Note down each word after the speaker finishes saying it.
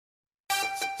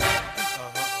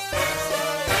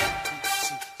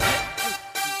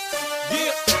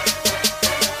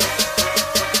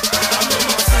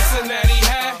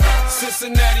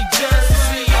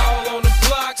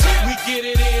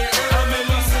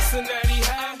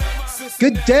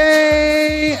Good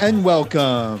day and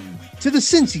welcome to the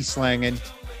Cincy Slangin'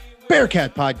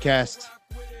 Bearcat Podcast.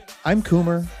 I'm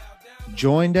Coomer,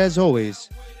 joined as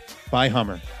always by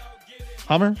Hummer.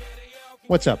 Hummer,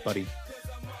 what's up, buddy?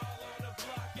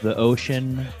 The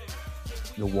ocean,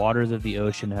 the waters of the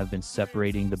ocean have been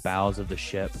separating the bows of the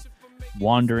ship,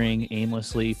 wandering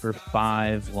aimlessly for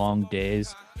 5 long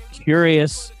days,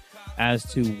 curious as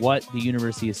to what the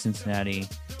University of Cincinnati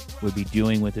would be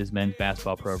doing with his men's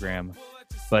basketball program.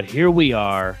 But here we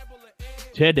are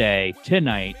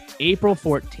tonight, April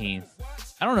 14th.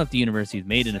 I don't know if the university's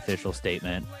made an official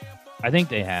statement. I think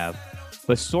they have.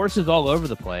 But sources all over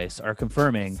the place are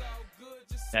confirming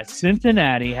that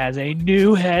Cincinnati has a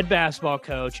new head basketball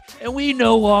coach, and we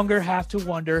no longer have to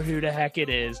wonder who the heck it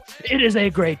is. It is a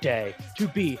great day to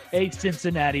be a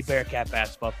Cincinnati Bearcat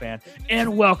basketball fan.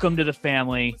 And welcome to the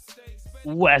family,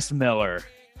 Wes Miller.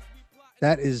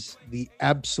 That is the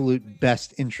absolute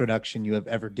best introduction you have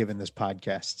ever given this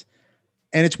podcast.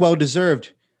 And it's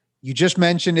well-deserved. You just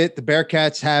mentioned it. The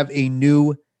Bearcats have a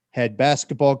new head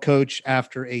basketball coach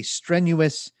after a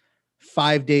strenuous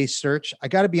 5-day search. I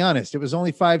got to be honest, it was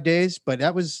only 5 days, but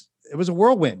it was a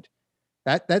whirlwind.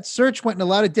 That search went in a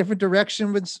lot of different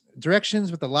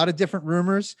directions with a lot of different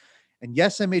rumors. And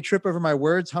yes, I may trip over my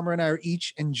words. Hummer and I are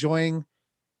each enjoying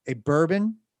a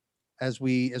bourbon as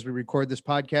we record this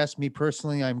podcast. Me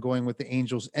personally, I'm going with the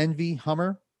Angels Envy.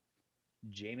 Hummer,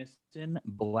 Jameson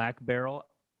Black Barrel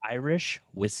Irish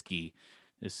Whiskey.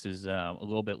 This is a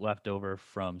little bit left over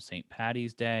from St.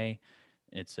 Patty's Day.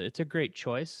 It's a great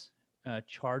choice.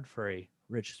 Charred for a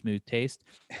rich, smooth taste.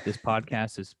 This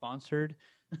podcast is sponsored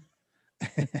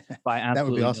by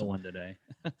absolutely awesome. No one today.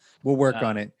 We'll work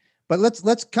on it. But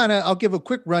let's kind of, I'll give a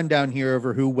quick rundown here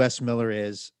over who Wes Miller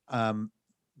is.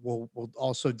 We'll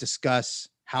also discuss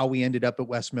how we ended up at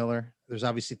Wes Miller. There's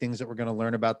obviously things that we're going to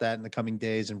learn about that in the coming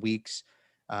days and weeks,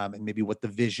 and maybe what the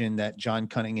vision that John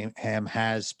Cunningham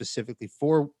has specifically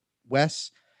for Wes,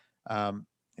 and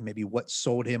maybe what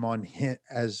sold him on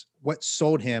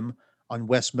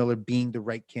Wes Miller being the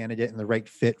right candidate and the right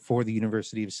fit for the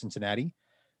University of Cincinnati.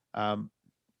 We'll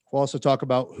also talk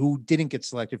about who didn't get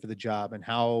selected for the job and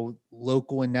how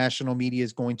local and national media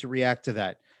is going to react to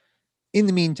that. In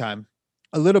the meantime,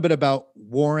 a little bit about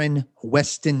Warren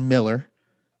Weston Miller,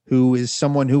 who is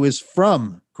someone who is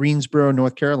from Greensboro,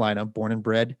 North Carolina, born and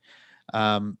bred,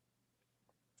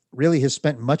 really has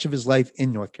spent much of his life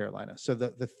in North Carolina. So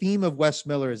the theme of Wes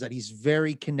Miller is that he's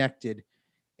very connected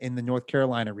in the North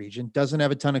Carolina region, doesn't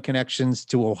have a ton of connections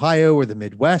to Ohio or the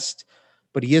Midwest,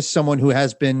 but he is someone who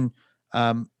has been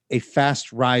a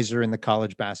fast riser in the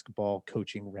college basketball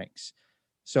coaching ranks.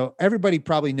 So everybody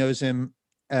probably knows him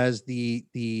as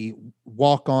the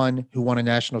walk-on who won a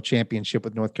national championship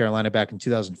with North Carolina back in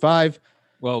 2005.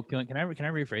 Well, can I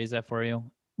rephrase that for you?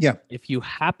 Yeah. If you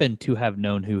happen to have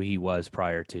known who he was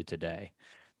prior to today,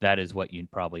 that is what you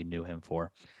probably knew him for.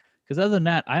 Because other than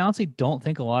that, I honestly don't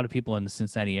think a lot of people in the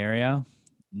Cincinnati area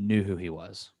knew who he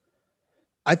was.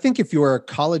 I think if you're a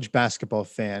college basketball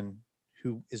fan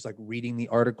who is like reading the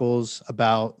articles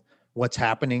about what's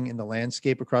happening in the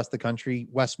landscape across the country,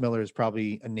 Wes Miller is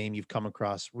probably a name you've come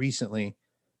across recently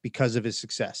because of his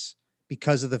success,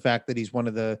 because of the fact that he's one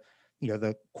of the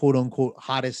quote unquote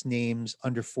hottest names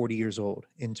under 40 years old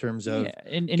in terms of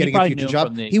getting a future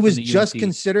job. He was just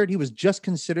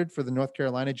considered for the North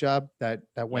Carolina job that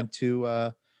went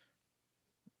to,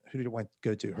 who did it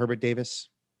go to? Herbert Davis.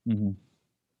 Mm-hmm.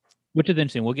 Which is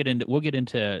interesting. We'll get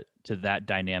into that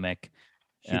dynamic.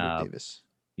 Hubert Davis.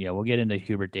 Yeah, we'll get into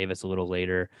Hubert Davis a little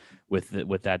later with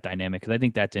that dynamic, because I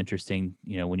think that's interesting.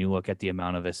 When you look at the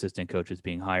amount of assistant coaches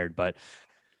being hired. But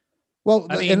so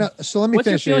let me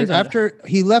finish here. After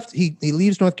he left, he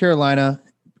leaves North Carolina,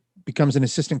 becomes an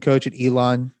assistant coach at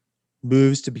Elon,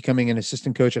 moves to becoming an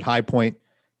assistant coach at High Point,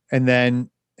 and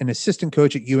then an assistant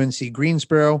coach at UNC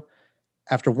Greensboro.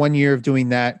 After 1 year of doing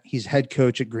that, he's head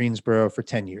coach at Greensboro for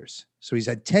 10 years. So he's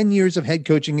had 10 years of head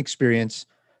coaching experience,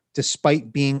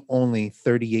 despite being only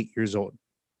 38 years old.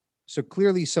 So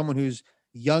clearly someone who's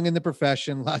young in the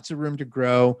profession, lots of room to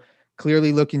grow,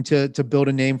 clearly looking to build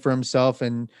a name for himself.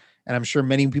 And I'm sure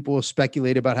many people will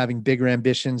speculate about having bigger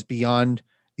ambitions beyond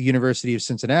the University of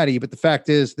Cincinnati. But the fact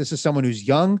is, this is someone who's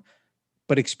young,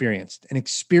 but experienced, an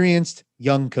experienced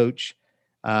young coach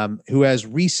who has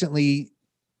recently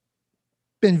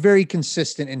been very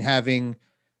consistent in having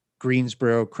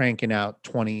Greensboro cranking out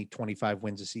 20, 25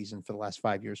 wins a season for the last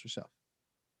 5 years or so.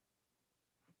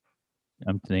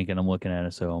 I'm looking at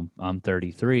it. So I'm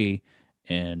 33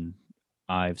 and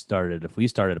we started a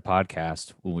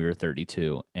podcast when we were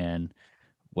 32, and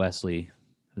Wesley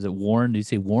Is it Warren? Did you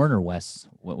say Warren or Wes?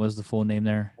 What was the full name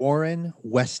there? Warren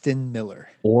Weston Miller.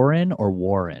 Warren or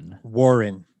Warren?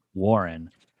 Warren.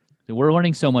 So we're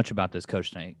learning so much about this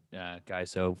coach tonight,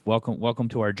 guys. So welcome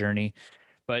to our journey.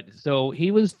 But so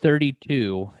he was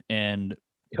 32 and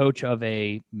coach of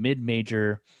a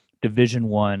mid-major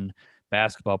Division I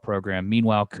basketball program.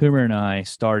 Meanwhile, Coomer and I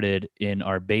started in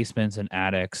our basements and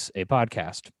attics a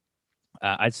podcast.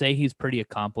 I'd say he's pretty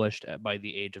accomplished by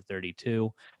the age of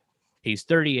 32. He's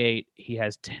 38. He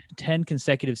has 10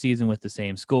 consecutive seasons with the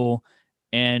same school.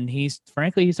 And he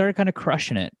started kind of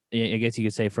crushing it, I guess you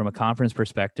could say, from a conference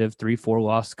perspective, 3-4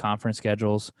 loss conference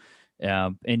schedules.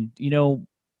 And,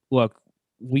 look,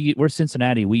 we're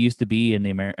Cincinnati. We used to be in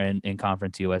in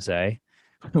Conference USA.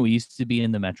 We used to be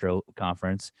in the Metro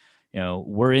Conference.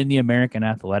 We're in the American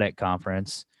Athletic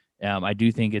Conference. I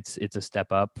do think it's a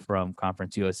step up from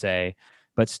Conference USA,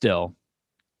 but still,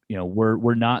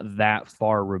 we're not that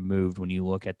far removed when you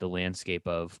look at the landscape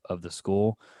of the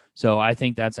school. So I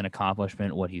think that's an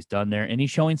accomplishment, what he's done there. And he's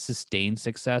showing sustained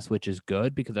success, which is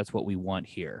good because that's what we want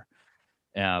here.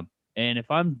 And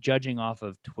if I'm judging off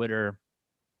of Twitter,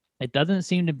 it doesn't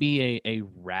seem to be a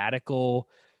radical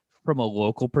from a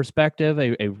local perspective.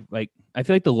 I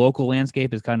feel like the local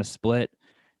landscape is kind of split.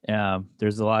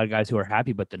 There's a lot of guys who are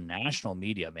happy, but the national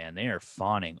media, man, they are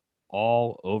fawning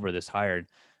all over this hire.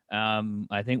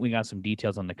 I think we got some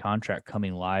details on the contract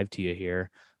coming live to you here.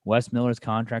 Wes Miller's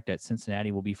contract at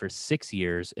Cincinnati will be for 6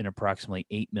 years and approximately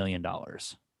 $8 million.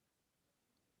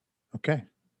 Okay.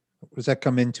 What does that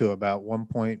come into? About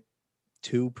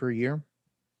 1.2 per year?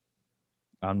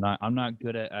 I'm not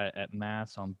good at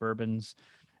maths on bourbons.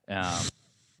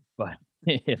 But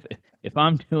if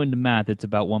I'm doing the math, it's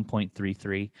about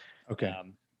 1.33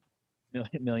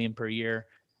 million per year.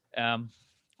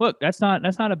 Look, that's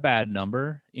not a bad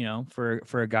number,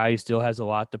 for a guy who still has a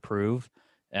lot to prove.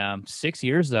 6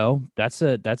 years though, that's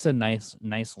a nice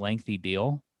lengthy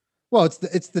deal. Well,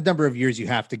 it's the number of years you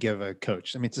have to give a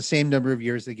coach. I mean, it's the same number of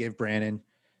years they gave Brannon.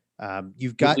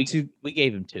 We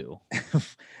gave him 2.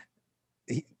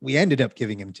 We ended up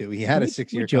giving him 2. He had a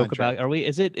 6-year contract.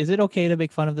 Is it okay to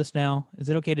make fun of this now? Is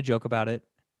it okay to joke about it?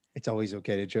 It's always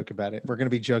okay to joke about it. We're going to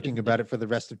be joking about it for the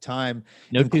rest of time,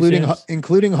 no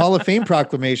including Hall of Fame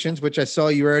proclamations, which I saw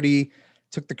you already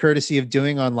took the courtesy of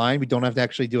doing online. We don't have to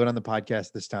actually do it on the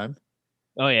podcast this time.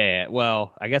 Oh yeah.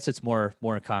 Well, I guess it's more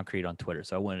concrete on Twitter,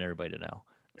 so I wanted everybody to know.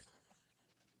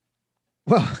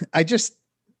 Well,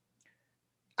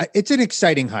 it's an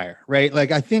exciting hire, right?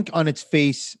 Like, I think on its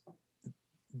face,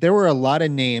 there were a lot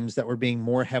of names that were being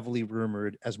more heavily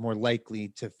rumored as more likely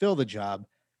to fill the job.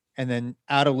 And then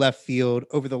out of left field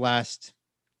over the last,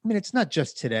 it's not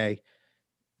just today,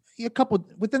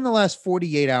 within the last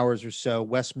 48 hours or so,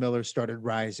 Wes Miller started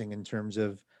rising in terms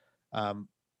of the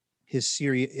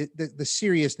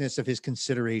seriousness of his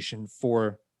consideration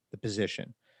for the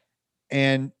position.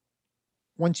 And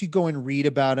once you go and read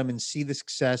about him and see the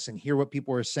success and hear what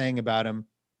people are saying about him,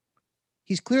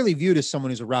 he's clearly viewed as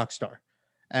someone who's a rock star,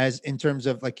 as in terms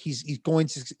of like, he's going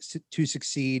to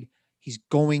succeed. He's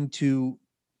going to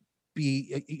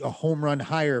be a home run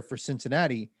hire for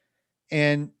Cincinnati.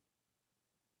 And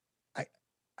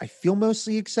I feel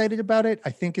mostly excited about it. I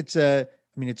think it's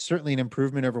certainly an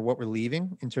improvement over what we're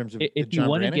leaving in terms of if you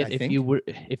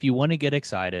want to get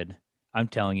excited, I'm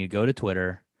telling you, go to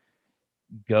Twitter,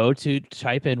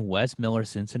 type in Wes Miller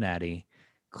Cincinnati,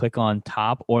 click on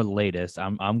top or latest.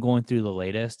 I'm going through the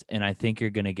latest, and I think you're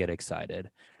going to get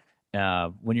excited.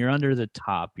 When you're under the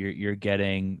top, you're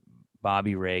getting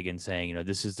Bobby Reagan saying,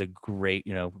 this is a great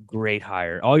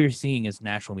hire. All you're seeing is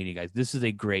national media guys. This is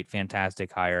a great,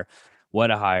 fantastic hire. What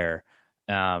a hire.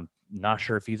 Not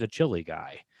sure if he's a chili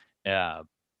guy. There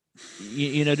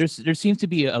seems to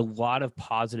be a lot of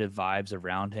positive vibes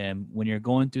around him. When you're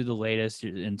going through the latest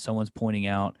and someone's pointing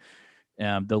out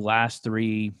the last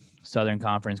 3 Southern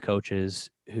Conference coaches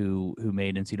who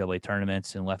made NCAA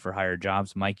tournaments and left for higher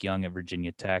jobs, Mike Young at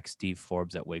Virginia Tech, Steve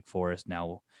Forbes at Wake Forest,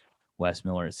 now Wes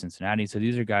Miller at Cincinnati. So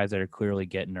these are guys that are clearly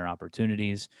getting their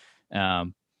opportunities.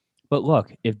 But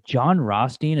look, if John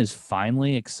Rothstein is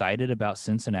finally excited about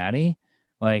Cincinnati,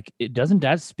 doesn't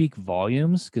that speak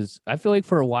volumes? Because I feel like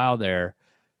for a while there,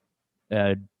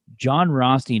 John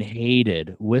Rothstein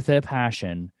hated with a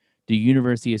passion the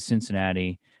University of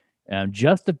Cincinnati,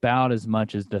 just about as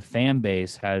much as the fan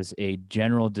base has a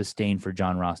general disdain for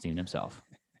John Rothstein himself.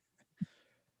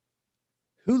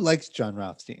 Who likes John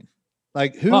Rothstein?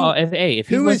 Like who? Well, if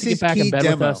he wants to get back in bed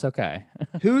with us, okay.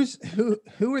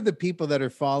 Who are the people that are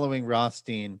following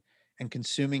Rothstein and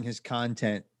consuming his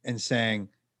content and saying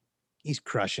he's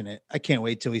crushing it? I can't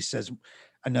wait till he says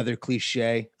another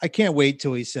cliche. I can't wait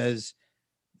till he says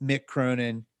Mick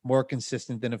Cronin, more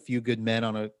consistent than a few good men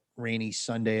on a rainy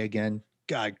Sunday again.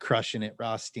 God, crushing it,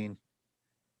 Rothstein.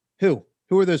 Who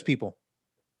are those people?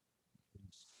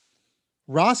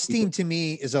 Rothstein to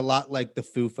me is a lot like the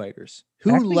Foo Fighters.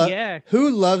 Who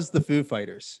loves the Foo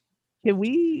Fighters? Can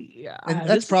we? And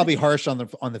that's probably harsh on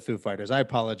the Foo Fighters. I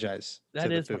apologize.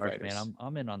 That is harsh, man.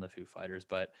 I'm in on the Foo Fighters,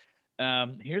 but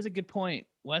here's a good point.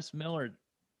 Wes Miller,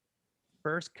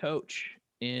 first coach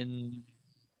in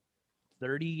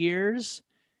 30 years.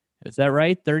 Is that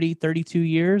right? 32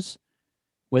 years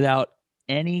without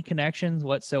any connections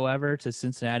whatsoever to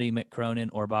Cincinnati, Mick Cronin,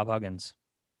 or Bob Huggins.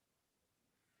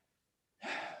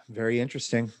 Very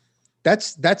interesting.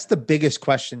 That's the biggest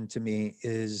question to me,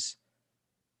 is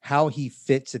how he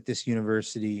fits at this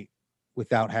university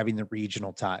without having the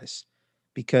regional ties,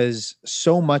 because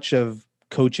so much of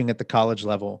coaching at the college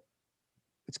level,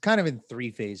 it's kind of in three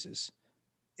phases,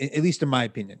 at least in my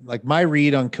opinion. Like, my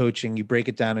read on coaching, you break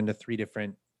it down into three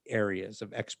different areas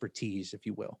of expertise, if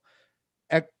you will.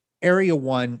 Area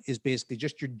one is basically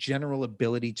just your general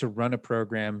ability to run a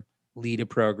program, lead a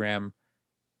program,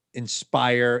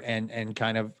 inspire and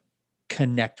kind of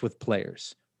connect with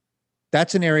players.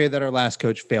 That's an area that our last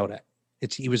coach failed at.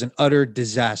 He was an utter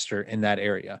disaster in that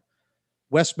area.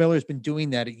 Wes Miller's been doing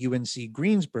that at UNC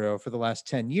Greensboro for the last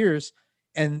 10 years,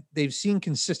 and they've seen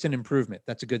consistent improvement.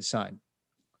 That's a good sign.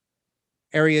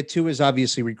 Area two is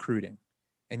obviously recruiting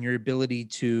and your ability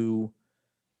to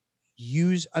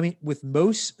use, with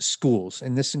most schools,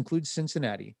 and this includes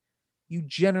Cincinnati, you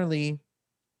generally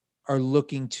are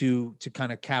looking to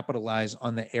kind of capitalize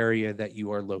on the area that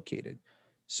you are located.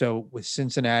 So with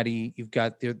Cincinnati, you've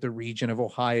got the region of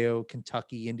Ohio,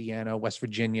 Kentucky, Indiana, West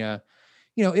Virginia.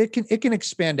 It can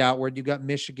expand outward. You've got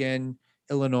Michigan,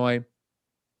 Illinois.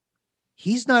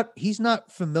 He's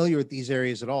not familiar with these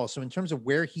areas at all. So in terms of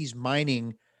where he's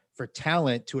mining for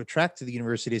talent to attract to the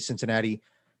University of Cincinnati,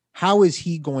 how is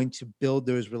he going to build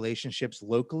those relationships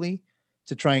locally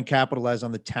to try and capitalize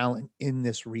on the talent in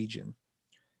this region?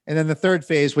 And then the third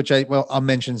phase, which I'll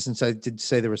mention since I did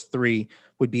say there was three,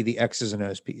 would be the X's and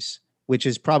O's piece, which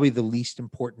is probably the least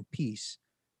important piece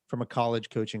from a college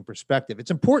coaching perspective.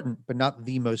 It's important, but not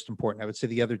the most important. I would say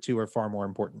the other two are far more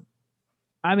important.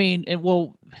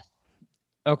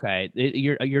 Okay,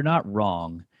 you're not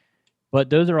wrong, but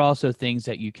those are also things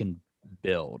that you can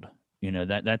build.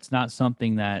 That's not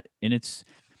something that, and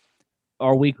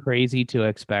are we crazy to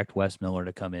expect Wes Miller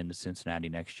to come into Cincinnati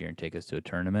next year and take us to a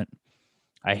tournament?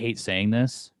 I hate saying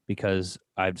this because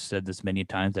I've said this many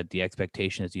times that the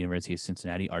expectation at the University of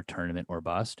Cincinnati are tournament or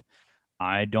bust.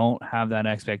 I don't have that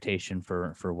expectation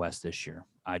for Wes this year.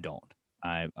 I don't.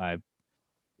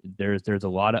 There's a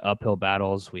lot of uphill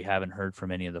battles. We haven't heard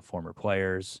from any of the former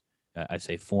players. I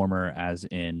say former as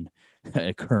in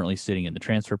currently sitting in the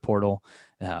transfer portal.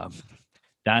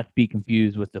 Not be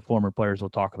confused with the former players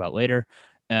we'll talk about later.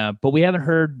 But we haven't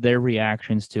heard their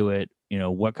reactions to it.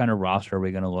 What kind of roster are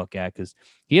we going to look at? Because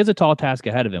he has a tall task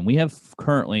ahead of him. We have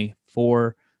currently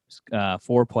four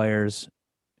players.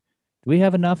 Do we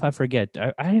have enough? I forget.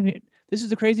 This is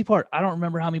the crazy part. I don't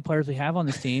remember how many players we have on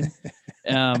this team.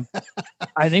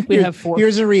 I think we have four.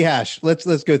 Here's a rehash. Let's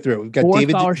go through it. We've got four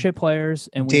scholarship players,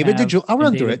 and I'll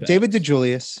run through it. David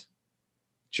DeJulius,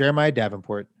 Jeremiah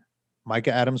Davenport,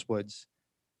 Micah Adams-Woods,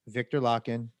 Victor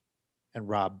Locken, and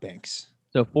Rob Banks.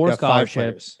 So four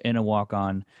scholarships and a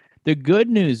walk-on. The good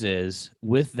news is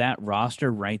with that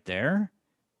roster right there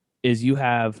is you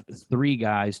have three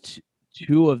guys,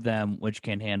 two of them which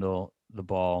can handle the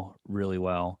ball really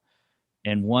well,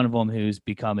 and one of them who's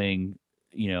becoming,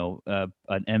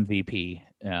 an MVP,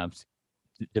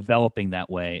 developing that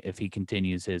way if he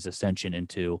continues his ascension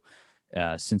into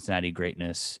Cincinnati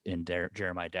greatness in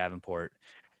Jeremiah Davenport,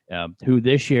 who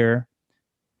this year,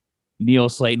 Neil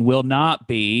Slayton will not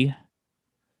be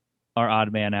our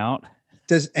odd man out.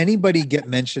 Does anybody get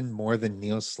mentioned more than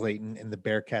Neil Slayton in the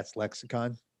Bearcats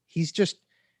lexicon? He's just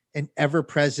an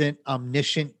ever-present,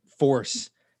 omniscient force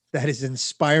that is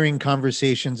inspiring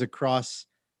conversations across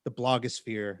the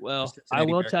blogosphere. Well, I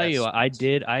will tell you,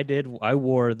 I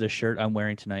wore the shirt I'm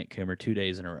wearing tonight, Kimmer, 2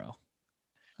 days in a row.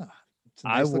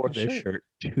 I wore this shirt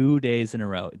 2 days in a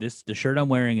row. The shirt I'm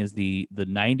wearing is the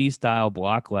 90s style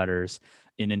block letters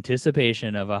in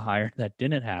anticipation of a hire that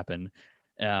didn't happen.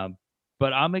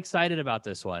 But I'm excited about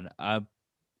this one.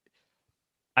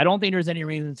 I don't think there's any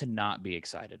reason to not be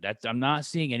excited. I'm not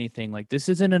seeing anything like this.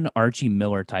 Isn't an Archie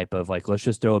Miller type of let's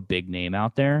just throw a big name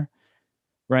out there,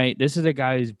 right? This is a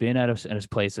guy who's been at his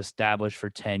place established for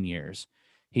 10 years.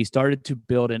 He started to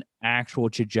build an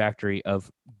actual trajectory of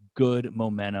good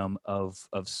momentum, of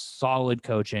solid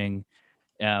coaching,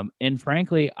 And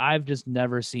frankly, I've just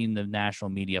never seen the national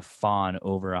media fawn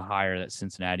over a hire that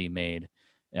Cincinnati made.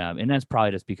 And that's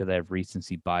probably just because I have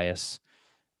recency bias.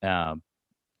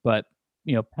 But,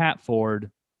 Pat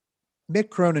Ford. Mick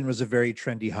Cronin was a very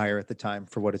trendy hire at the time,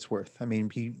 for what it's worth. I mean,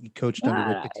 he coached under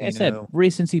Rick Pitino. I said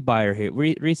recency bias here,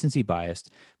 recency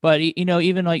biased. But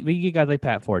even like we get guys like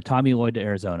Pat Ford, Tommy Lloyd to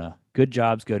Arizona, good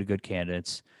jobs go to good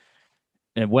candidates.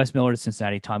 And Wes Miller to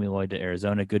Cincinnati, Tommy Lloyd to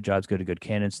Arizona, good jobs go to good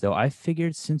candidates. Though I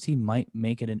figured since he might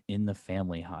make it an in the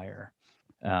family hire,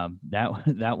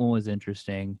 that one was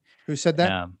interesting. Who said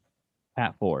that?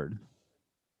 Pat Ford.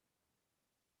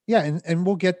 Yeah, and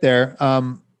we'll get there.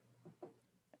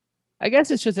 I guess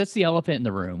that's the elephant in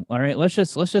the room. All right, let's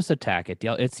just attack it.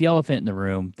 It's the elephant in the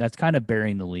room that's kind of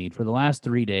bearing the lead. For the last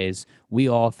 3 days, we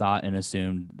all thought and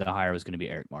assumed the hire was going to be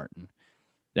Eric Martin.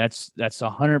 That's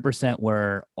 100%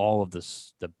 where all of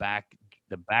the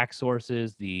back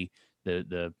sources, the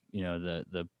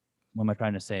what am I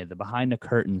trying to say? The behind the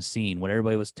curtain scene, what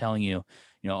everybody was telling you,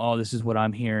 oh, this is what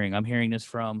I'm hearing. I'm hearing this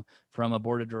from a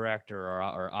board of director,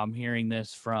 or I'm hearing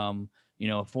this from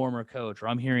a former coach, or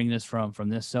I'm hearing this from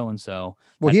this so-and-so.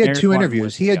 Well, he had two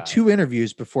interviews. He had 2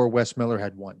 interviews before Wes Miller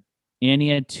had 1. And he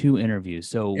had 2 interviews.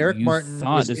 So Eric Martin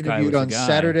was interviewed on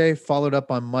Saturday, followed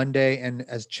up on Monday. And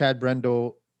as Chad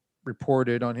Brendel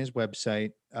reported on his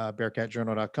website,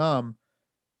 bearcatjournal.com,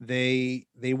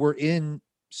 they were in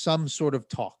some sort of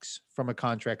talks from a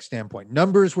contract standpoint.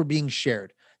 Numbers were being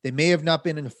shared. They may have not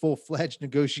been in a full-fledged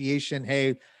negotiation.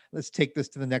 Hey, let's take this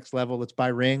to the next level. Let's buy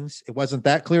rings. It wasn't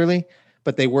that clearly,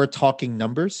 but they were talking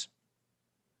numbers.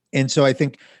 And so I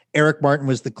think Eric Martin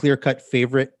was the clear-cut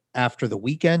favorite after the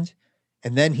weekend.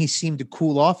 And then he seemed to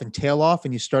cool off and tail off.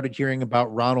 And you started hearing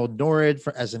about Ronald Norrid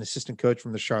as an assistant coach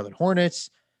from the Charlotte Hornets.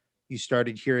 You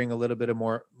started hearing a little bit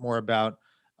more about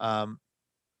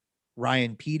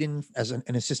Ryan Peden as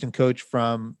an assistant coach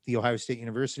from the Ohio State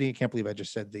University. I can't believe I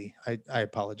just said I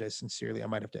apologize sincerely. I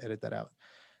might have to edit that out.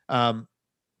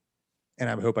 And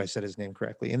I hope I said his name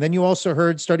correctly. And then you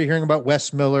also started hearing about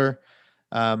Wes Miller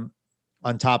on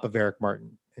top of Eric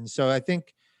Martin. And so I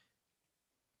think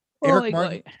Eric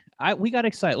Martin... we got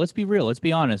excited. Let's be real. Let's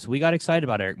be honest. We got excited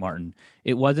about Eric Martin.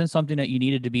 It wasn't something that you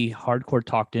needed to be hardcore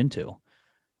talked into.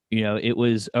 It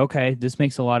was, okay, this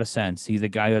makes a lot of sense. He's a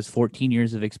guy who has 14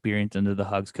 years of experience under the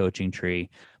Hugs coaching tree.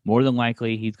 More than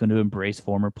likely, he's going to embrace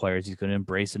former players. He's going to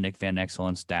embrace the Nick Van Exel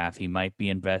and staff. He might be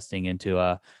investing into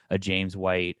a James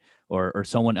White or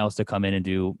someone else to come in and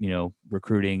do,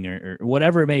 recruiting or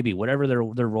whatever it may be, whatever their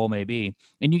role may be.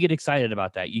 And you get excited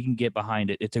about that. You can get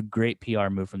behind it. It's a great PR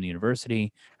move from the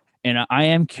university. And I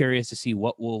am curious to see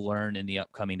what we'll learn in the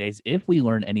upcoming days, if we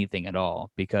learn anything at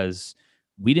all, because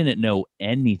we didn't know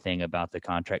anything about the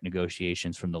contract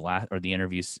negotiations from the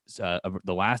interviews of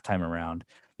the last time around.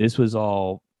 This was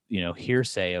all,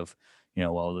 hearsay of,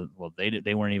 well,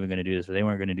 they weren't even going to do this, or they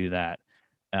weren't going to do that.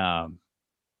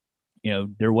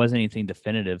 There wasn't anything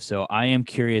definitive. So I am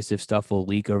curious if stuff will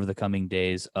leak over the coming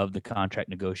days of the contract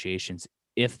negotiations,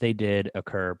 if they did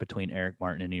occur between Eric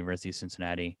Martin and the University of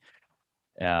Cincinnati.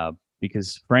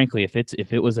 Because frankly,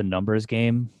 if it was a numbers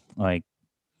game,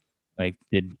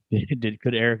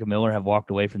 could Eric Miller have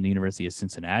walked away from the University of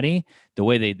Cincinnati the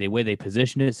way they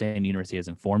positioned it, saying the university has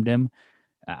informed him?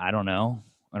 I don't know.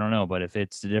 But if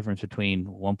it's the difference between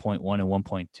 1.1 and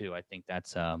 1.2, I think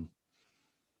that's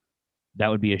that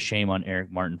would be a shame on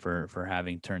Eric Martin for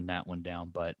having turned that one down.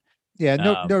 But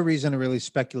yeah, no reason to really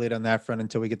speculate on that front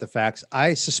until we get the facts.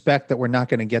 I suspect that we're not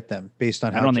going to get them based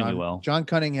on how think we will. John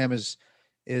Cunningham is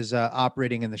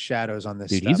operating in the shadows on this.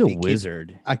 Dude, stuff. He's a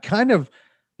wizard.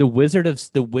 The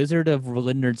wizard of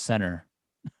Lindard Center.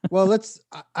 Well, I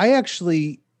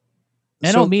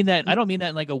don't mean that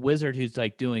in like a wizard who's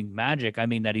like doing magic. I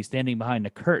mean that he's standing behind a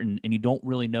curtain and you don't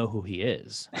really know who he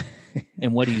is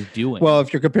and what he's doing. Well,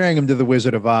 if you're comparing him to the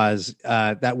Wizard of Oz,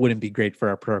 that wouldn't be great for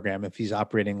our program if he's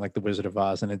operating like the Wizard of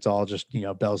Oz and it's all just,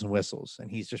 bells and whistles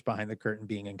and he's just behind the curtain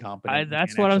being incompetent.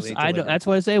 That's what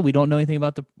I say. We don't know anything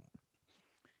about the.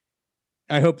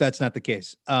 I hope that's not the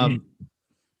case.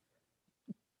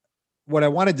 What I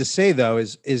wanted to say though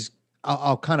is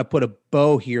I'll kind of put a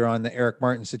bow here on the Eric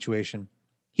Martin situation.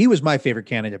 He was my favorite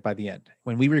candidate by the end.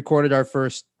 When we recorded our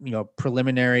first,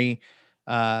 preliminary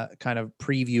kind of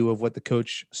preview of what the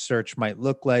coach search might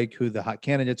look like, who the hot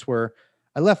candidates were,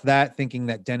 I left that thinking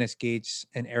that Dennis Gates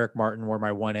and Eric Martin were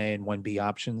my 1A and 1B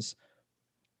options.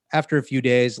 After a few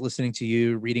days listening to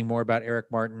you, reading more about Eric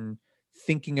Martin,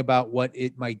 thinking about what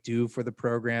it might do for the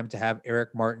program to have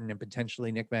Eric Martin and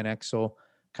potentially Nick Van Exel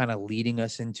kind of leading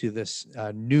us into this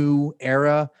new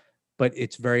era, but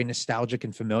it's very nostalgic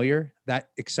and familiar. That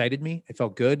excited me. It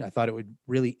felt good. I thought it would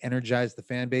really energize the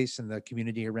fan base and the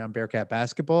community around Bearcat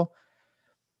basketball.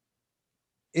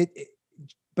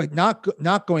 But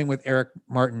not going with Eric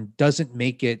Martin doesn't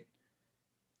make it.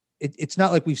 It's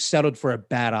not like we've settled for a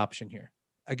bad option here.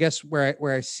 I guess where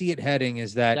I see it heading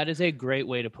is that is a great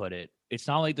way to put it. It's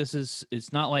not like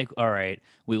it's not like, all right,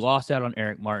 we lost out on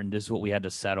Eric Martin. This is what we had to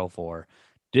settle for.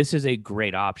 This is a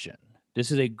great option. This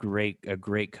is a great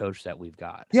coach that we've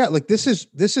got. Yeah. Like this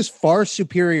is far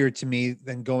superior to me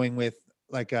than going with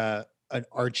like an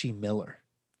Archie Miller.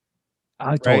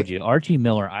 I told you, Archie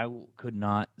Miller, I could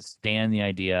not stand the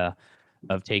idea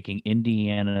of taking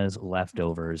Indiana's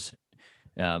leftovers,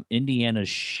 Indiana's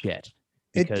shit.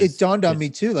 It dawned on me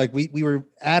too. Like we were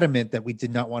adamant that we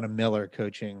did not want a Miller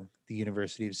coaching the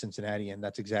University of Cincinnati, and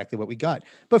that's exactly what we got.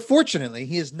 But fortunately,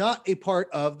 he is not a part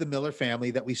of the Miller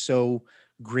family that we so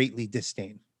greatly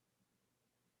disdain.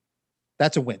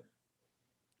 That's a win.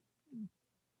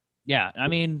 Yeah, I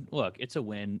mean, look, it's a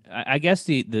win. I guess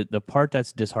the part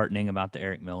that's disheartening about the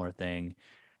Eric Miller thing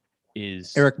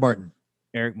is Eric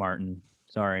Martin.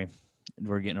 Sorry,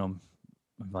 we're getting them.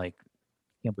 Like,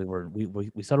 can't believe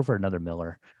we settled for another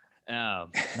Miller,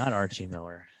 not Archie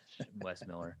Miller, Wes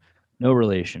Miller, no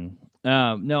relation.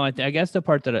 No, I guess the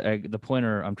part that the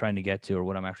pointer I'm trying to get to, or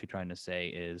what I'm actually trying to say,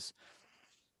 is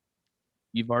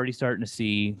you've already starting to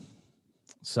see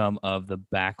some of the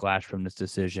backlash from this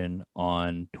decision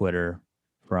on Twitter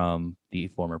from the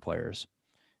former players.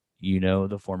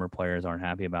 The former players aren't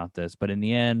happy about this, but in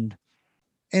the end,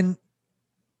 and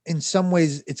in some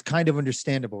ways, it's kind of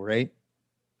understandable, right?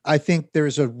 I think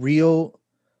there's a real,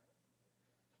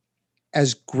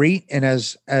 as great and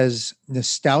as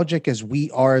nostalgic as we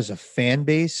are as a fan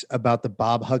base about the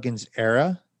Bob Huggins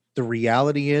era, the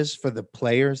reality is for the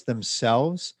players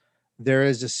themselves, there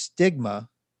is a stigma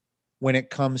when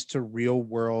it comes to real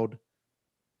world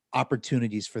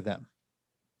opportunities for them.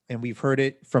 And we've heard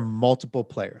it from multiple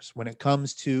players when it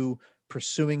comes to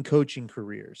pursuing coaching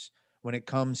careers, when it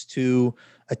comes to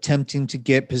attempting to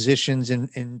get positions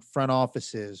in front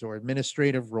offices or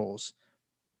administrative roles.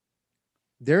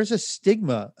 There's a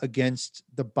stigma against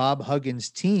the Bob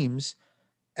Huggins teams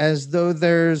as though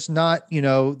there's not,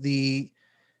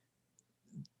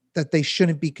 that they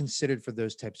shouldn't be considered for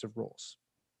those types of roles.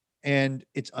 And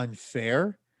it's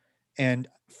unfair. And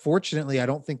fortunately, I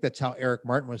don't think that's how Eric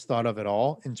Martin was thought of at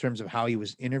all in terms of how he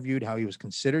was interviewed, how he was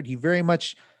considered. He very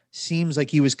much seems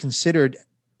like he was considered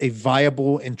a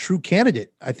viable and true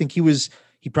candidate. I think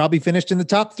he probably finished in the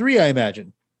top 3, I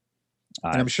imagine.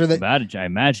 And I'm sure that I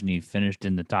imagine he finished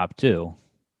in the top 2.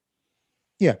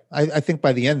 Yeah. I think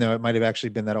by the end, though, it might have actually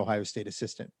been that Ohio State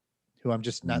assistant who I'm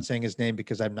just not saying his name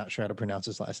because I'm not sure how to pronounce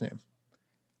his last name.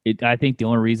 I think the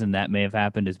only reason that may have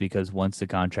happened is because once the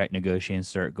contract negotiations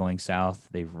start going south,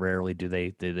 they rarely do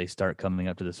they start coming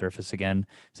up to the surface again.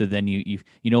 So then you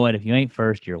know what? If you ain't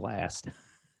first, you're last.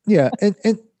 Yeah, and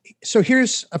so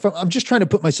I'm just trying to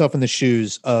put myself in the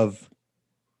shoes of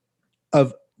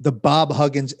the Bob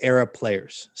Huggins era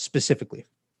players specifically.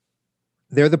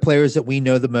 They're the players that we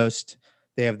know the most.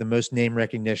 They have the most name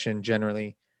recognition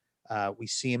generally. We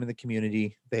see them in the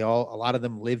community. A lot of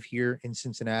them live here in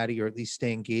Cincinnati, or at least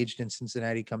stay engaged in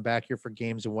Cincinnati, come back here for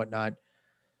games and whatnot.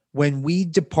 When we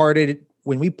parted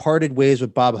ways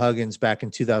with Bob Huggins back in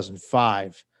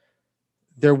 2005,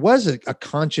 there was a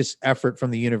conscious effort from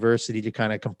the university to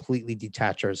kind of completely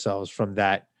detach ourselves from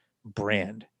that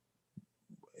brand,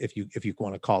 if you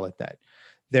want to call it that.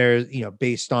 There's,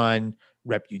 based on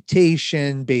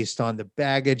reputation, based on the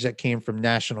baggage that came from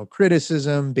national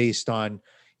criticism, based on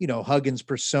Huggins'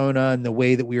 persona and the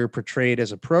way that we were portrayed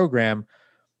as a program,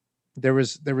 there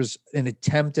was an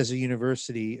attempt as a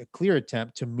university, a clear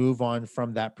attempt to move on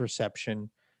from that perception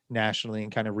nationally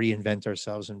and kind of reinvent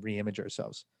ourselves and reimage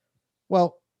ourselves.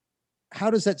 Well,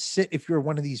 how does that sit if you're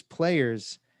one of these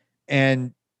players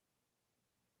and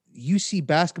UC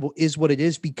basketball is what it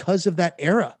is because of that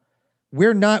era? We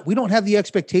don't have the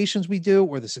expectations we do,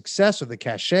 or the success, or the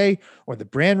cachet, or the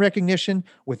brand recognition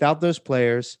without those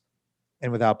players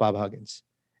and without Bob Huggins.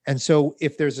 And so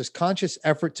if there's this conscious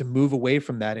effort to move away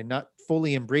from that and not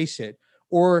fully embrace it,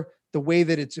 or the way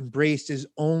that it's embraced is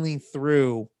only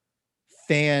through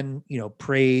fan,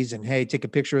 praise and, hey, take a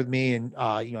picture with me. And,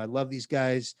 I love these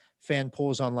guys, fan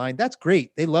polls online. That's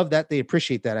great. They love that. They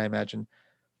appreciate that, I imagine.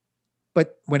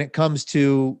 But when it comes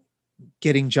to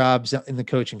getting jobs in the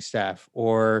coaching staff,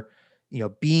 or,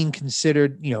 being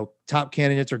considered, top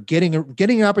candidates, or getting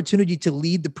an opportunity to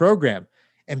lead the program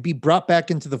and be brought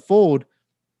back into the fold,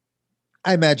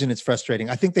 I imagine it's frustrating.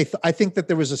 I think that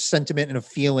there was a sentiment and a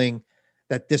feeling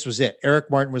that this was it. Eric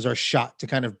Martin was our shot to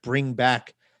kind of bring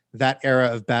back that era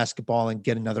of basketball and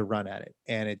get another run at it.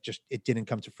 And it didn't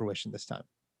come to fruition this time.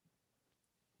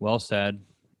 Well said.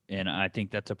 And I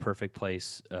think that's a perfect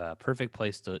place to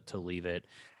leave it.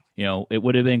 It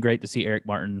would have been great to see Eric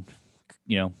Martin,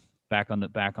 back on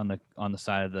the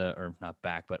side of the, or not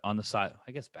back, but on the side,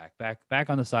 I guess back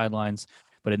on the sidelines.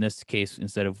 But in this case,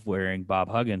 instead of wearing Bob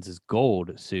Huggins'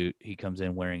 gold suit, he comes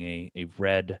in wearing a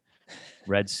red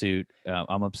suit.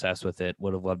 I'm obsessed with it.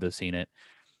 Would have loved to have seen it.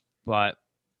 But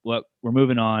look, we're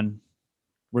moving on.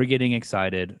 We're getting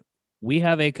excited. We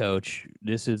have a coach.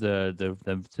 This is the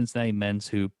Cincinnati Men's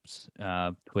Hoops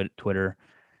Twitter,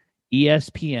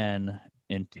 ESPN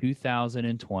in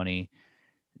 2020,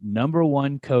 number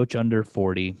one coach under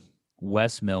 40,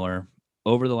 Wes Miller.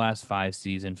 Over the last 5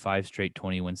 seasons, 5 straight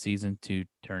 20-win season, 2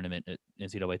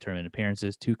 NCAA tournament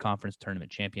appearances, 2 conference tournament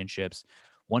championships,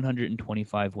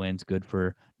 125 wins, good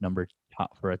for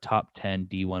a top 10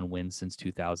 D1 win since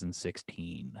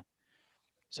 2016.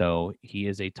 So he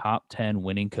is a top 10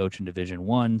 winning coach in Division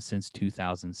I since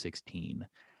 2016.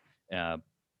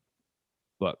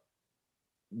 Look,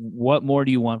 what more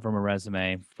do you want from a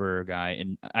resume for a guy?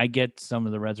 And I get some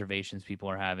of the reservations people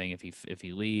are having if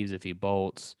he leaves, if he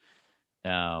bolts,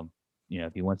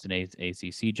 if he wants an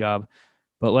ACC job.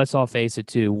 But let's all face it,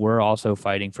 too. We're also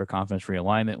fighting for conference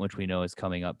realignment, which we know is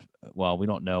coming up. Well, we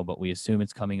don't know, but we assume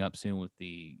it's coming up soon with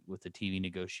the TV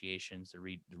negotiations, the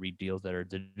read deals that are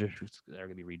going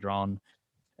to be redrawn.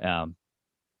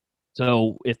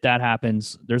 So if that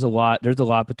happens, there's a lot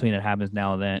between it happens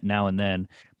now and then.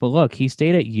 But look, he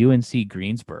stayed at UNC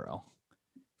Greensboro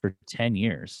for 10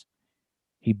 years.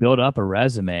 He built up a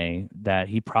resume that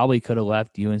he probably could have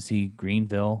left UNC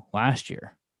Greenville last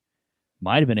year.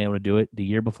 Might have been able to do it the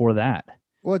year before that.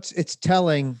 Well, it's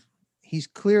telling. He's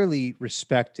clearly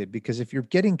respected, because if you're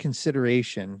getting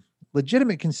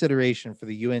legitimate consideration for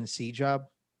the UNC job,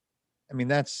 I mean,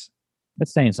 that's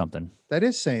saying something. That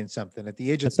is saying something at the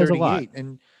age of 38.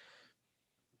 And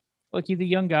look, he's a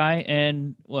young guy,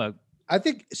 and look, I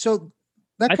think so.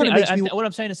 That kind of makes me. What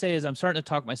I'm saying to say is, I'm starting to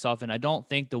talk myself, and I don't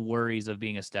think the worries of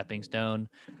being a stepping stone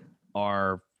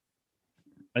I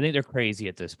think they're crazy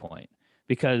at this point,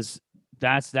 because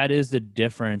that is the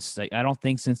difference. Like, I don't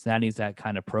think Cincinnati's that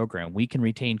kind of program. We can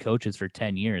retain coaches for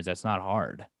 10 years. That's not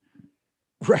hard.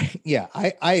 Right. Yeah,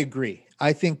 I agree.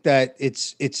 I think that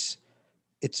it's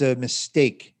a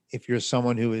mistake if you're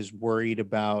someone who is worried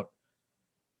about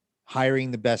hiring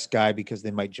the best guy because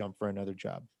they might jump for another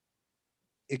job.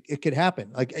 It could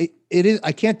happen. Like it is.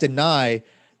 I can't deny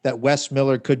that Wes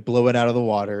Miller could blow it out of the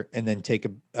water and then take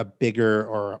a bigger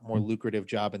or more lucrative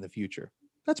job in the future.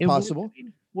 That's possible.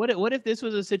 What if this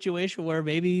was a situation where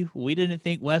maybe we didn't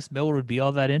think Wes Miller would be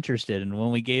all that interested, and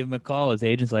when we gave him a call, his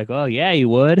agent's like, "Oh yeah, he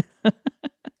would."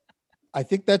 I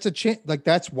think that's a chance. Like,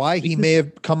 that's why he may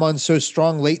have come on so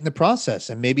strong late in the process,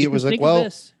 and maybe it was like, well,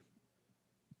 here's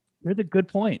a good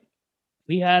point.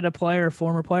 We had a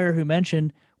former player, who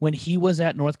mentioned when he was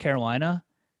at North Carolina,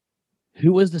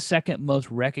 who was the second most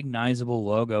recognizable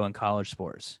logo in college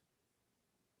sports.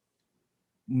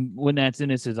 When that's in,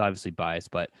 this is obviously biased,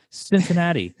 but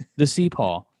Cincinnati, the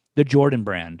CPAW, the Jordan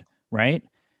brand, right?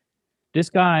 This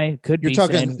guy could you're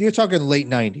talking late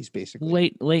 90s,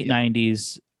 basically. Late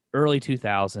 90s, early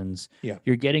 2000s. Yeah.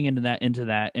 You're getting into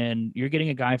that, and you're getting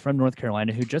a guy from North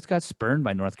Carolina who just got spurned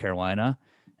by North Carolina,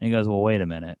 and he goes, well, wait a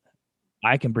minute.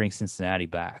 I can bring Cincinnati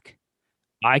back.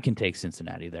 I can take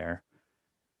Cincinnati there.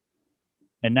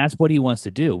 And that's what he wants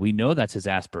to do. We know that's his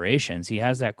aspirations. He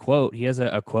has that quote. He has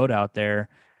a quote out there.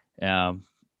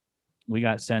 We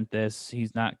got sent this.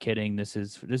 He's not kidding. This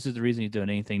is the reason he's doing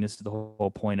anything. This is the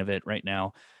whole point of it right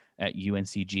now at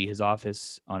UNCG, his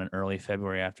office, on an early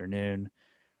February afternoon.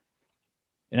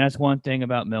 And that's one thing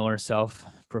about Miller,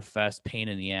 self-professed pain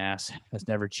in the ass. Has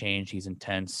never changed. He's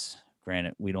intense.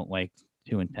 Granted, we don't like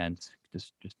too intense.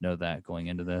 Just know that going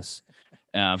into this.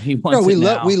 We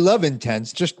love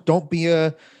intense. Just don't be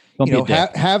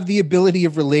have the ability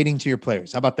of relating to your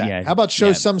players. How about that? Yeah, how about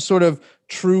show some sort of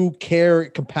true care,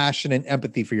 compassion, and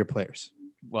empathy for your players?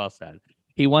 Well said.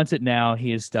 He wants it now.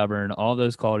 He is stubborn. All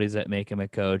those qualities that make him a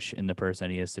coach and the person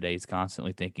he is today. He's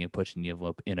constantly thinking of pushing the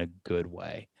envelope in a good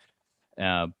way.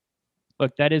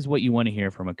 Look, that is what you want to hear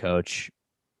from a coach.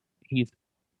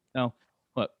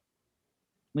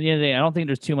 At the end of the day, I don't think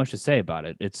there's too much to say about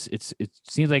it. It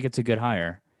seems like it's a good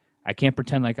hire. I can't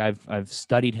pretend like I've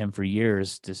studied him for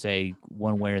years to say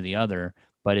one way or the other,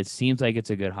 but it seems like it's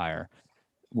a good hire.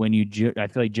 I feel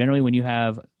like generally when you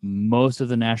have most of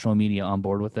the national media on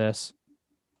board with this,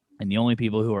 and the only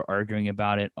people who are arguing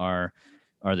about it are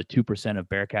the 2% of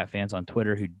Bearcat fans on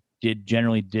Twitter who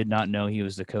generally did not know he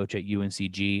was the coach at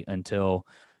UNCG until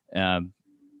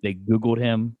they Googled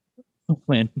him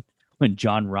when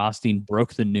John Rothstein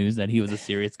broke the news that he was a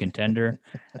serious contender.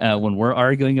 When we're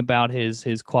arguing about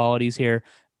his qualities here,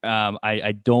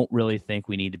 I don't really think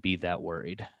we need to be that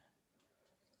worried.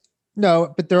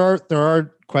 No, but there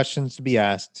are questions to be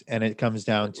asked, and it comes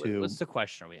down to, what's the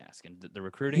question are we asking? The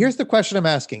recruiting? Here's the question I'm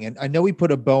asking, and I know we put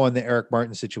a bow on the Eric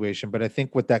Martin situation, but I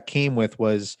think what that came with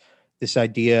was this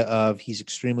idea of he's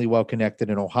extremely well connected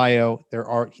in Ohio.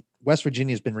 West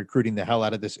Virginia has been recruiting the hell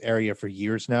out of this area for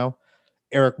years now.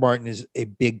 Eric Martin is a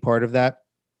big part of that.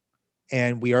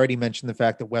 And we already mentioned the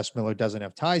fact that Wes Miller doesn't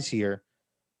have ties here.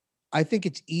 I think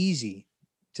it's easy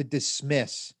to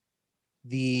dismiss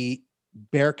the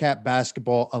Bearcat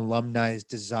basketball alumni's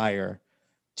desire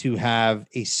to have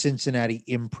a Cincinnati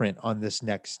imprint on this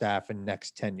next staff and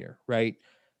next tenure, right?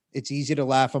 It's easy to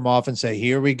laugh them off and say,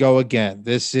 here we go again.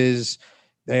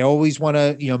 They always want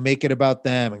to, make it about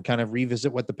them and kind of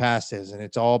revisit what the past is. And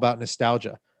it's all about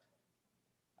nostalgia.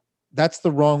 That's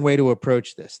the wrong way to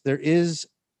approach this. There is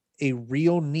a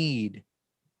real need,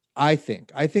 I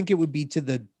think. I think it would be to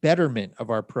the betterment of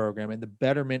our program and the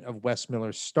betterment of Wes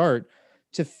Miller's start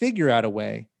to figure out a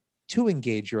way to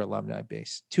engage your alumni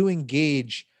base, to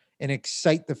engage and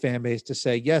excite the fan base to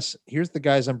say, yes, here's the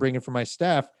guys I'm bringing for my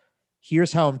staff.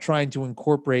 Here's how I'm trying to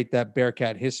incorporate that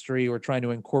Bearcat history or trying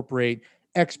to incorporate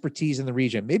expertise in the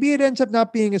region. Maybe it ends up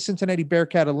not being a Cincinnati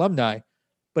Bearcat alumni,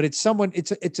 but it's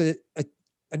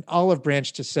an olive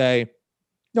branch to say,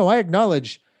 no, I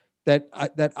acknowledge that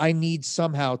I need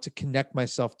somehow to connect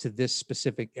myself to this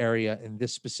specific area in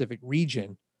this specific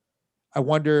region.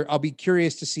 I'll be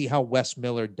curious to see how Wes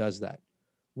Miller does that.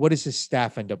 What does his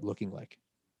staff end up looking like?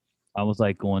 I was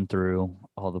like going through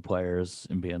all the players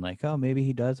and being like, oh, maybe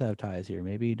he does have ties here.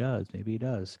 Maybe he does. Maybe he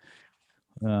does.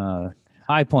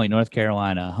 High Point, North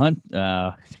Carolina.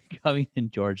 Covington,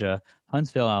 Georgia.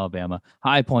 Huntsville, Alabama.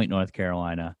 High Point, North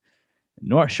Carolina.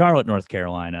 Charlotte, North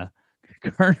Carolina.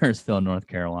 Kernersville, North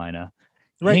Carolina.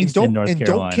 Right. Kingston, North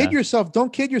Carolina.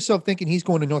 Don't kid yourself thinking he's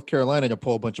going to North Carolina to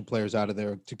pull a bunch of players out of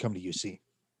there to come to UC.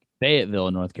 Fayetteville,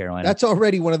 North Carolina. That's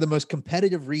already one of the most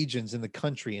competitive regions in the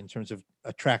country in terms of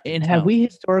attracting And talent. have we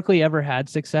historically ever had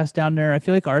success down there? I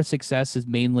feel like our success is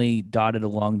mainly dotted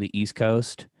along the East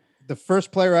Coast. The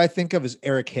first player I think of is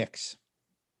Eric Hicks.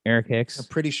 Eric Hicks? I'm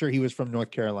pretty sure he was from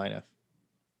North Carolina.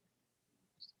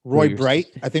 Roy Bright.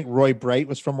 I think Roy Bright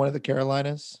was from one of the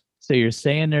Carolinas. So you're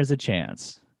saying there's a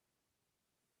chance.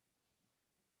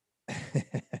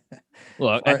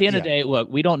 Look, at the end of the day,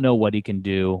 we don't know what he can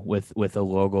do with a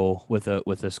logo, with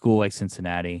a school like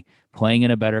Cincinnati, playing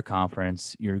in a better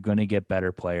conference. You're going to get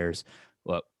better players.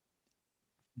 Look,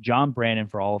 John Brannen,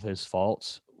 for all of his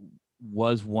faults,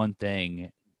 was one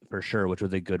thing for sure, which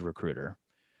was a good recruiter.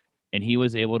 And he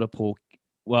was able to pull,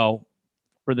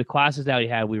 for the classes that he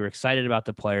had, we were excited about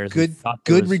the players. Good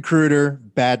recruiter,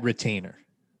 bad retainer.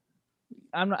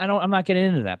 I'm not getting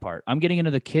into that part. I'm getting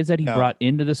into the kids that he brought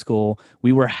into the school.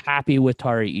 We were happy with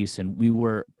Tari Eason. We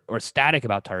were ecstatic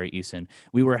about Tari Eason.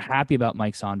 We were happy about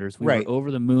Mike Saunders. We were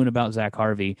over the moon about Zach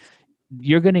Harvey.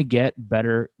 You're going to get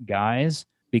better guys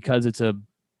because it's a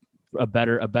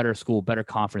better school, better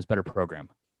conference, better program.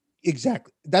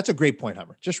 Exactly. That's a great point,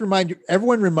 Hummer. Just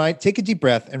take a deep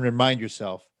breath and remind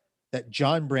yourself that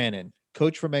John Brannen,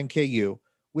 coach from NKU,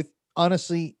 with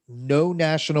honestly no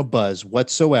national buzz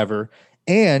whatsoever,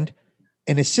 and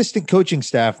an assistant coaching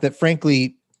staff that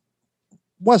frankly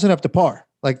wasn't up to par.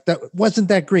 Like that wasn't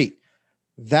that great.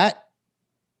 That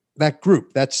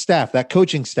group, that staff, that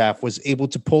coaching staff was able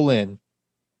to pull in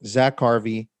Zach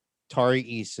Harvey, Tari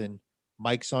Eason,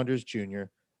 Mike Saunders Jr.,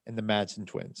 and the Madsen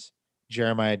twins,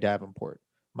 Jeremiah Davenport,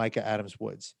 Micah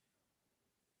Adams-Woods.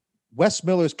 Wes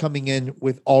Miller's coming in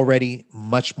with already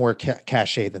much more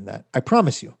cachet than that. I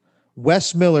promise you.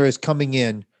 Wes Miller is coming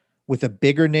in with a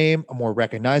bigger name, a more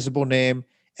recognizable name,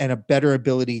 and a better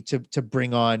ability to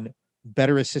bring on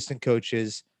better assistant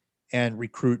coaches and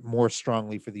recruit more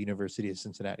strongly for the University of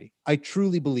Cincinnati. I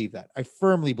truly believe that. I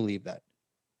firmly believe that.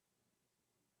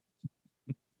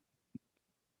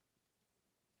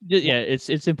 Yeah,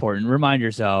 it's important. Remind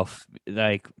yourself,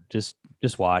 like, just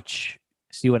watch,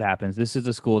 see what happens. This is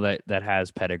a school that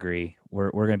has pedigree.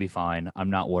 We're going to be fine.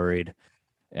 I'm not worried.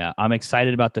 Yeah, I'm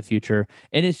excited about the future.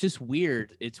 And it's just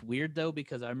weird. It's weird, though,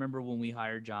 because I remember when we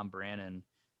hired John Brannen,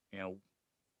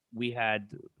 we had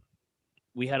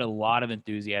a lot of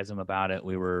enthusiasm about it.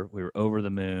 We were over the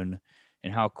moon,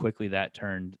 and how quickly that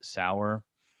turned sour.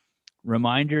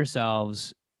 Remind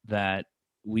yourselves that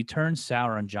we turned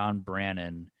sour on John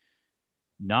Brannen,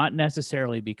 not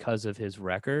necessarily because of his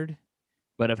record,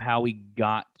 but of how we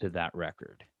got to that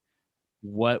record.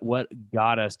 What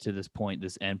got us to this point,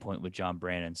 this end point with John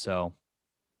Brannen. So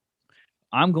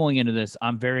I'm going into this.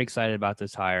 I'm very excited about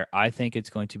this hire. I think it's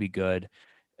going to be good.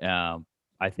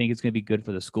 I think it's going to be good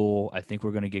for the school. I think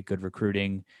we're going to get good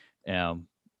recruiting.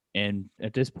 And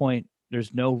at this point,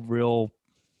 there's no real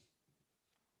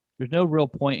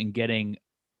point in getting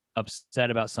upset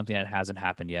about something that hasn't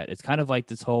happened yet. It's kind of like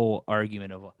this whole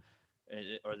argument of,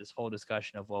 or this whole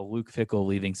discussion of, well, Luke Fickell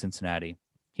leaving Cincinnati.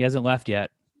 He hasn't left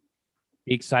yet.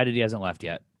 Be excited he hasn't left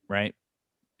yet, right?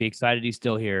 Be excited he's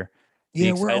still here.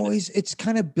 Yeah, we're always, it's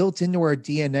kind of built into our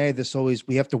DNA.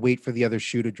 We have to wait for the other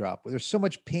shoe to drop. There's so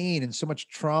much pain and so much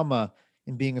trauma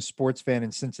in being a sports fan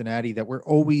in Cincinnati that we're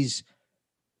always,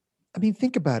 I mean,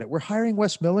 think about it. We're hiring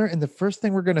Wes Miller, and the first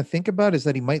thing we're going to think about is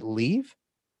that he might leave.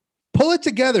 Pull it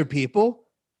together, people.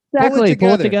 Exactly.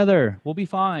 Pull it together. We'll be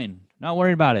fine. Not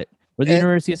worried about it. We're the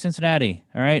University of Cincinnati.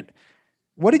 All right.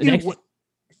 What did you,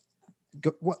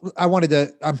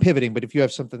 I'm pivoting, but if you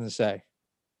have something to say.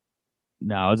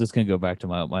 No, I was just gonna go back to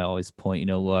my always point.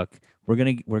 Look, we're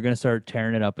gonna start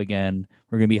tearing it up again.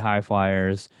 We're gonna be high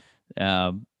flyers.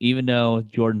 Even though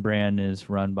Jordan Brand is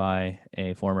run by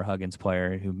a former Huggins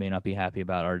player who may not be happy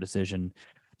about our decision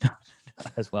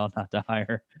as well not to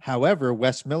hire. However,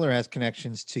 Wes Miller has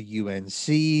connections to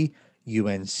UNC,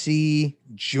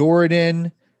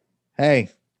 Jordan. Hey,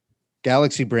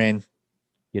 Galaxy Brain,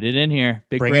 get it in here.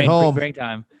 Bring it home. Bring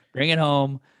time. Bring it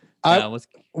home.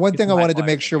 One thing I wanted to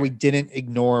make sure we didn't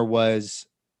ignore was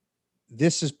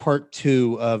this is part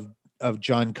 2 of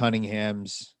John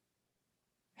Cunningham's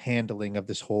handling of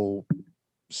this whole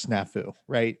snafu,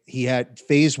 right? He had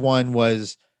phase 1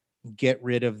 was get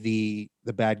rid of the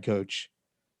bad coach,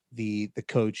 the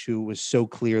coach who was so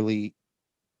clearly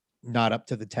not up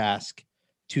to the task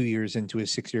 2 years into his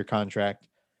 6-year contract.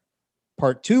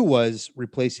 Part 2 was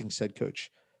replacing said coach.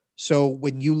 So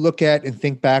when you look at and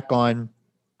think back on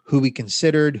who we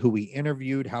considered, who we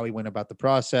interviewed, how we went about the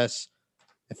process.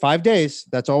 In 5 days,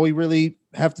 that's all we really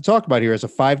have to talk about here is a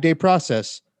 5-day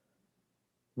process.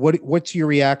 What's your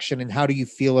reaction and how do you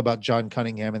feel about John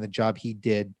Cunningham and the job he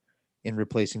did in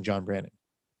replacing John Brannen?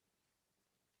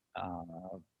 I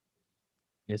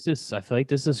feel like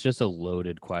this is just a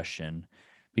loaded question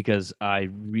because I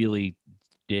really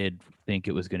did think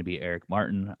it was going to be Eric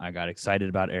Martin. I got excited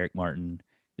about Eric Martin.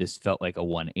 This felt like a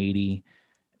 180.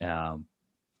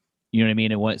 You know what I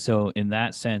mean? So in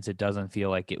that sense, it doesn't feel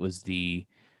like it wasn't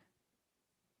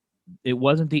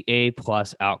the A+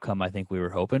 outcome I think we were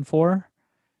hoping for.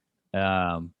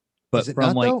 But is it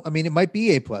not though? I mean, it might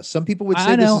be A+. Some people would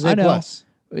say this is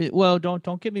A+. Well,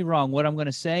 don't get me wrong. What I'm going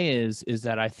to say is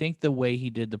that I think the way he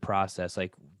did the process,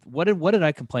 like what did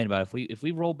I complain about? If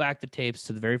we roll back the tapes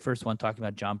to the very first one talking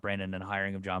about John Brannen and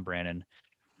hiring of John Brannen,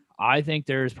 I think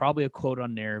there's probably a quote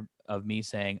on there of me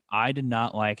saying, I did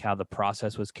not like how the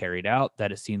process was carried out,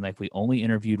 that it seemed like we only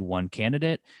interviewed one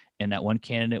candidate, and that one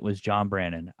candidate was John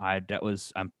Brannen.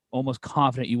 I'm almost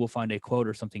confident you will find a quote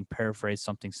or something paraphrased,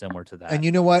 something similar to that. And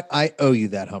you know what? I owe you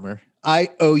that, Hummer. I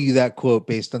owe you that quote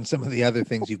based on some of the other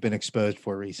things you've been exposed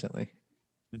for recently.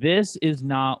 This is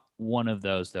not one of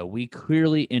those, though. We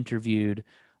clearly interviewed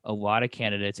a lot of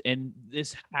candidates, and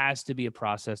this has to be a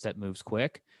process that moves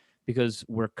quick because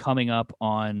we're coming up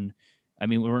on, I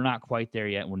mean, we're not quite there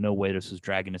yet. We're no way this is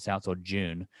dragging us out till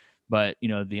June. But,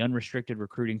 the unrestricted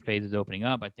recruiting phase is opening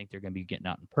up. I think they're going to be getting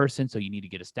out in person. So you need to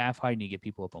get a staff hire. You need to get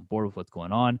people up on board with what's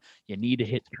going on. You need to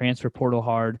hit the transfer portal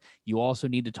hard. You also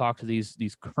need to talk to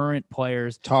these current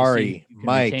players. Tari,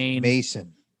 Mike,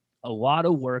 Mason. A lot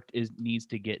of work needs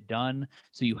to get done.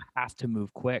 So you have to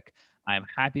move quick. I'm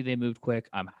happy they moved quick.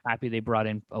 I'm happy they brought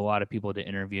in a lot of people to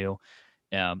interview.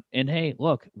 And hey,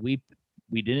 look, we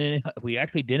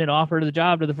actually didn't offer the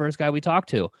job to the first guy we talked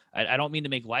to. I don't mean to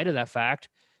make light of that fact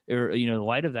or,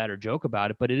 light of that or joke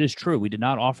about it, but it is true. We did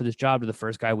not offer this job to the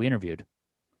first guy we interviewed.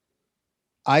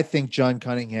 I think John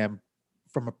Cunningham,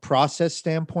 from a process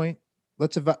standpoint,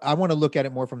 I want to look at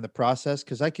it more from the process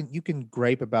because you can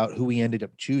gripe about who we ended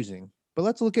up choosing, but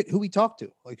let's look at who we talked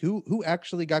to, like who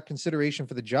actually got consideration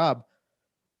for the job.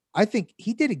 I think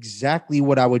he did exactly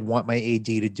what I would want my AD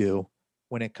to do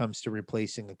when it comes to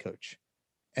replacing a coach.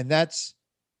 And that's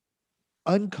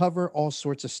uncover all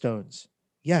sorts of stones.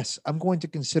 Yes, I'm going to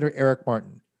consider Eric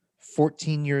Martin,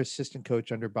 14-year assistant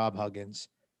coach under Bob Huggins,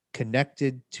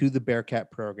 connected to the Bearcat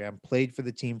program, played for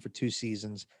the team for 2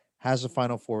 seasons, has a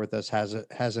Final Four with us, has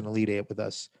an Elite Eight with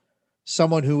us.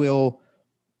 Someone who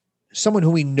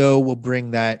we know will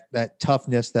bring that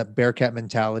toughness, that Bearcat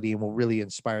mentality, and will really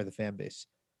inspire the fan base.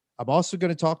 I'm also going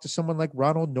to talk to someone like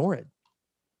Ronald Nored,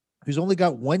 who's only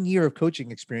got 1 year of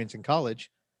coaching experience in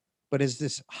college, but is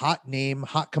this hot name,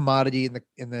 hot commodity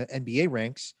in the NBA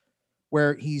ranks,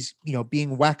 where he's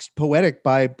being waxed poetic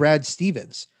by Brad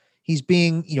Stevens. He's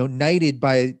being, knighted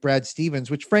by Brad Stevens,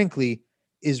 which frankly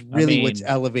is really what's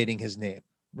elevating his name,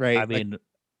 right? I mean,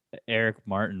 Eric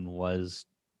Martin was,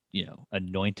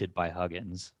 anointed by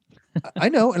Huggins. I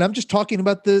know, and I'm just talking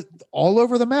about the all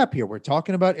over the map here. We're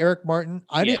talking about Eric Martin.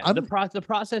 The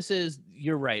process is,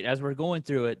 you're right. As we're going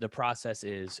through it, the process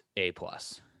is A+.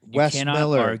 You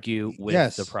cannot argue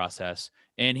with the process.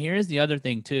 And here's the other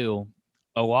thing too.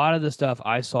 A lot of the stuff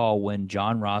I saw when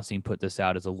John Rossing put this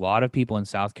out is a lot of people in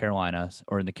South Carolina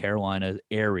or in the Carolina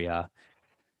area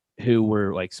who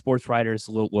were like sports writers,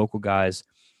 local guys,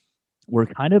 were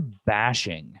kind of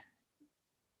bashing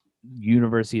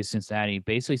University of Cincinnati,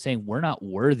 basically saying we're not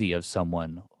worthy of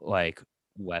someone like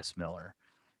Wes Miller.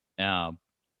 To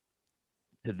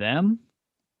them,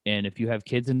 and if you have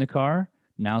kids in the car,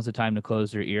 now's the time to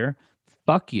close their ear.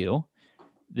 Fuck you.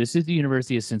 This is the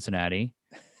University of Cincinnati.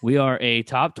 We are a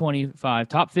top 25,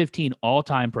 top 15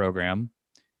 all-time program.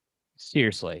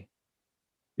 Seriously,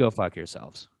 go fuck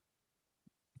yourselves.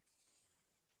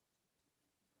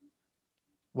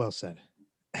 Well said.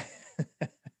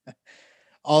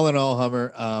 All in all,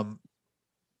 Hummer,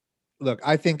 look,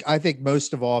 I think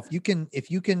most of all, if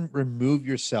you can remove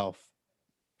yourself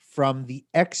from the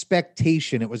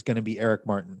expectation it was going to be Eric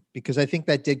Martin, because I think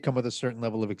that did come with a certain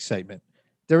level of excitement.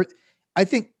 I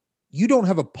think you don't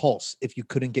have a pulse if you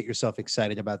couldn't get yourself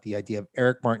excited about the idea of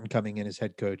Eric Martin coming in as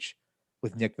head coach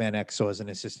with Nick Van Exel as an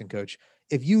assistant coach.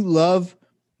 If you love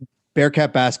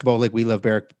Bearcat basketball like we love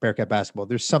Bearcat basketball,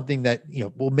 there's something that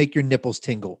will make your nipples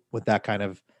tingle with that kind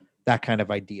of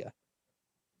idea.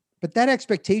 But that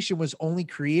expectation was only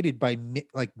created by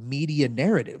like media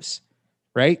narratives,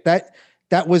 right?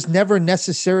 That was never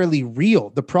necessarily real.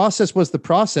 The process was the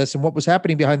process, and what was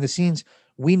happening behind the scenes,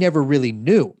 we never really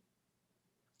knew.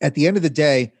 At the end of the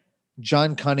day,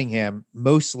 John Cunningham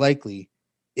most likely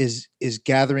is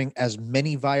gathering as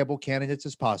many viable candidates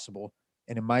as possible.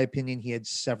 And in my opinion, he had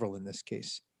several in this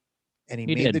case. And he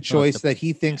made the choice that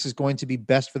he thinks is going to be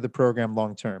best for the program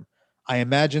long-term. I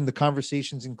imagine the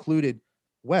conversations included,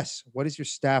 Wes, what does your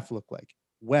staff look like?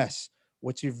 Wes,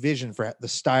 what's your vision for the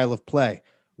style of play?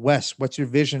 Wes, what's your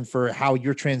vision for how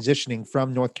you're transitioning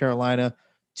from North Carolina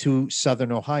to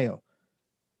Southern Ohio?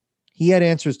 He had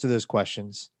answers to those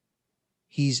questions.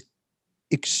 He's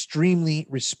extremely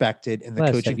respected in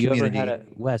the coaching community.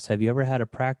 Wes, have you ever had a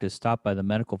practice stopped by the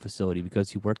medical facility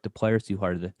because you worked the players too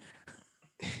hard?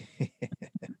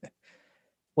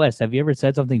 Wes, have you ever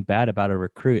said something bad about a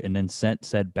recruit and then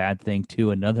said bad thing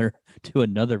to another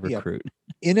recruit?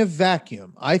 In a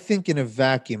vacuum, I think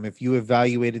if you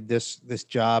evaluated this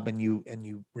job and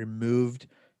you removed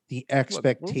the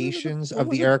expectations of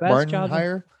the Eric Martin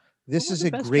hire, this is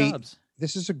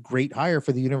a great hire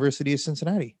for the University of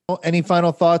Cincinnati. Any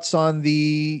final thoughts on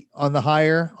the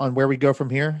hire, on where we go from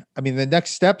here? I mean, the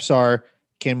next steps are,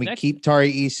 can we keep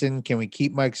Tari Eason? Can we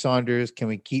keep Mike Saunders? Can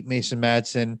we keep Mason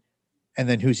Madsen? And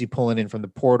then who's he pulling in from the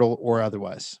portal or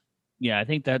otherwise? Yeah, I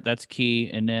think that's key.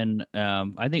 And then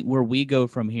I think where we go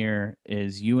from here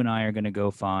is you and I are going to go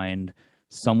find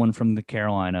someone from the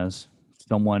Carolinas,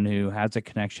 someone who has a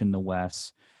connection in the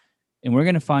West, and we're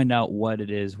going to find out what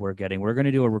it is we're getting. We're going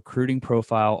to do a recruiting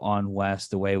profile on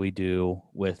West the way we do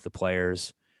with the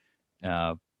players.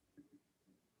 Let's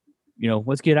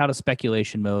get out of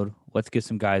speculation mode. Let's get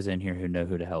some guys in here who know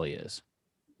who the hell he is.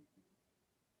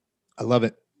 I love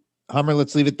it. Hummer,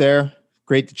 let's leave it there.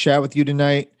 Great to chat with you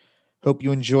tonight. Hope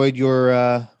you enjoyed your,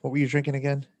 what were you drinking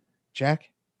again?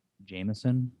 Jack?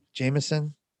 Jameson.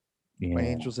 Yeah. My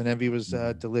Angels and Envy was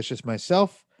delicious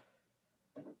myself.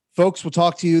 Folks, we'll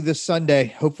talk to you this Sunday.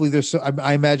 Hopefully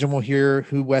I imagine we'll hear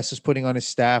who Wes is putting on his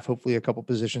staff. Hopefully a couple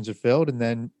positions are filled, and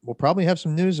then we'll probably have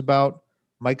some news about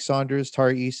Mike Saunders,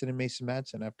 Tari Eason, and Mason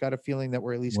Madsen. I've got a feeling that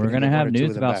we're going to have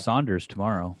news about Saunders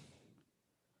tomorrow.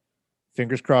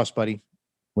 Fingers crossed, buddy.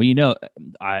 Well,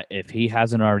 if he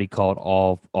hasn't already called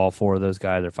all four of those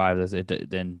guys or five of those,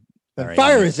 then right,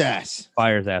 fire his ass.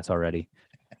 Fire his ass already.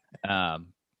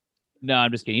 No,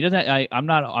 I'm just kidding. He doesn't. I'm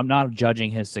not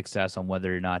judging his success on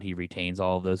whether or not he retains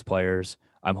all of those players.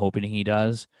 I'm hoping he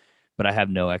does, but I have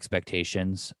no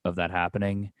expectations of that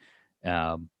happening.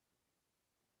 So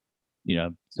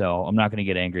I'm not going to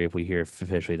get angry if we hear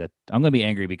officially that. I'm going to be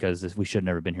angry because we should have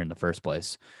never been here in the first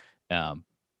place.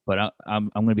 But I'm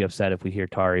going to be upset if we hear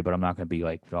Tari, but I'm not going to be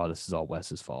like, oh, this is all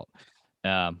Wes's fault.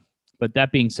 But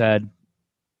that being said,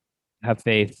 have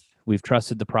faith. We've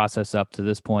trusted the process up to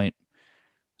this point.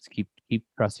 Let's keep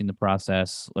trusting the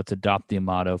process. Let's adopt the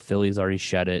motto. Philly's already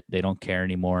shed it. They don't care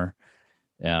anymore.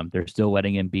 They're still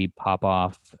letting Embiid pop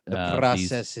off. The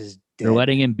process is dead. They're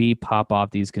letting Embiid pop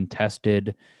off these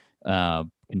contested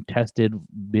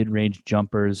mid-range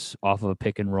jumpers off of a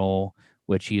pick and roll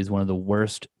which he is one of the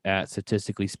worst at,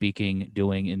 statistically speaking,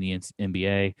 doing in the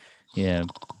NBA. Yeah,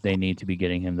 they need to be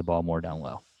getting him the ball more down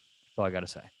low. That's all I got to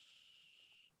say.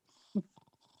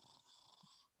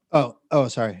 Oh,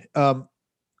 sorry.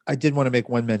 I did want to make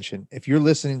one mention. If you're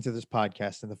listening to this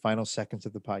podcast in the final seconds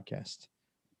of the podcast,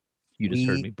 you just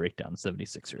heard me break down the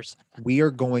 76ers. We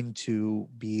are going to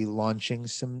be launching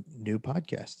some new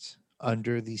podcasts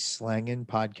under the Slangin'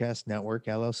 Podcast Network,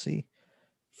 LLC.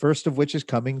 First of which is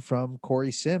coming from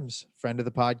Corey Sims, friend of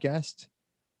the podcast,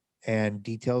 and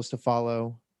details to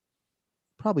follow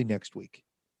probably next week.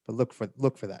 But look for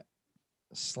that.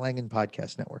 Slangin'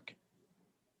 Podcast Network.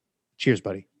 Cheers,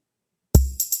 buddy.